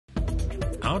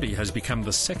Audi has become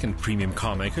the second premium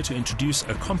car maker to introduce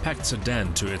a compact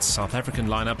sedan to its South African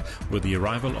lineup with the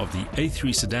arrival of the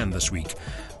A3 sedan this week.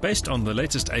 Based on the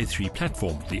latest A3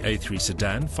 platform, the A3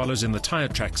 sedan follows in the tyre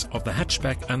tracks of the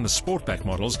hatchback and the sportback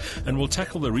models and will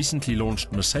tackle the recently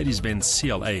launched Mercedes-Benz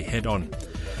CLA head-on.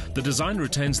 The design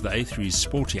retains the A3's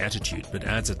sporty attitude but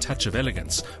adds a touch of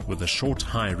elegance with a short,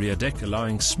 high rear deck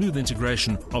allowing smooth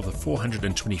integration of the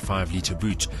 425-litre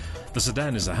boot. The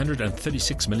sedan is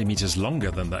 136mm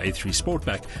longer than the A3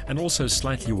 Sportback and also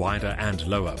slightly wider and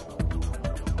lower.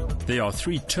 There are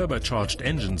three turbocharged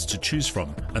engines to choose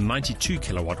from, a 92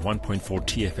 kilowatt 1.4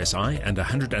 TFSI and a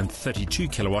 132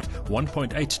 kilowatt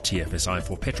 1.8 TFSI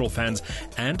for petrol fans,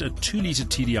 and a 2-litre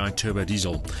TDI turbo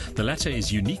diesel. The latter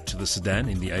is unique to the sedan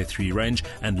in the A3 range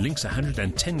and links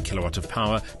 110 kilowatt of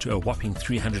power to a whopping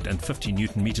 350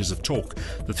 newton meters of torque.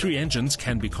 The three engines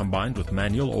can be combined with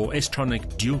manual or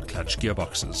S-tronic dual-clutch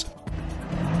gearboxes.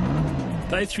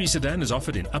 The A3 sedan is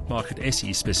offered in upmarket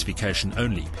SE specification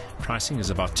only. Pricing is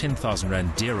about 10,000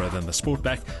 Rand dearer than the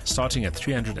Sportback, starting at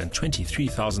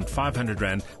 323,500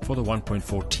 Rand for the 1.4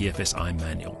 TFSI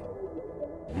manual.